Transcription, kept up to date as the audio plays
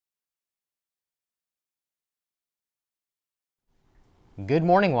Good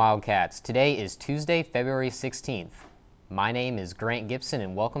morning, Wildcats. Today is Tuesday, February 16th. My name is Grant Gibson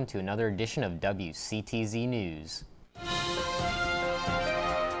and welcome to another edition of WCTZ News.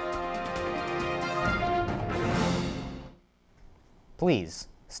 Please,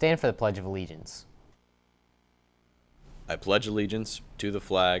 stand for the Pledge of Allegiance. I pledge allegiance to the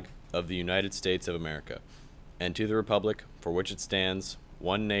flag of the United States of America, and to the republic for which it stands,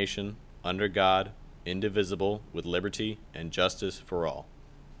 one nation, under God, indivisible, with liberty and justice for all.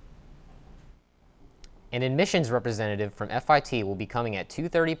 An admissions representative from FIT will be coming at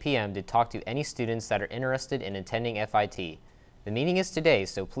 2:30 p.m. to talk to any students that are interested in attending FIT. The meeting is today,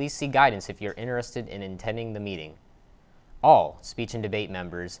 so please see guidance if you're interested in attending the meeting. All speech and debate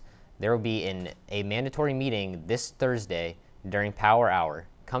members, there will be a mandatory meeting this Thursday during Power Hour.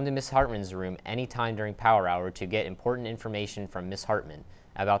 Come to Ms. Hartman's room anytime during Power Hour to get important information from Ms. Hartman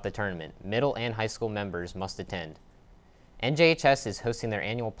about the tournament. Middle and high school members must attend. NJHS is hosting their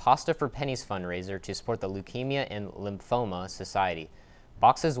annual Pasta for Pennies fundraiser to support the Leukemia and Lymphoma Society.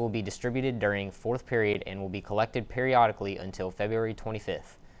 Boxes will be distributed during fourth period and will be collected periodically until February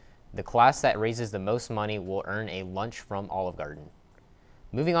 25th. The class that raises the most money will earn a lunch from Olive Garden.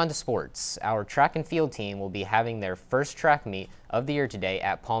 Moving on to sports, our track and field team will be having their first track meet of the year today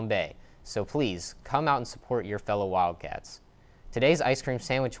at Palm Bay, so please come out and support your fellow Wildcats. Today's ice cream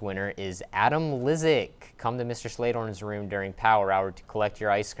sandwich winner is Adam Lizick. Come to Mr. Sladorn's room during Power Hour to collect your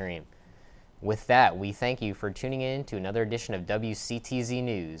ice cream. With that, we thank you for tuning in to another edition of WCTZ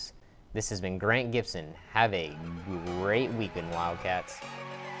News. This has been Grant Gibson. Have a great weekend, Wildcats.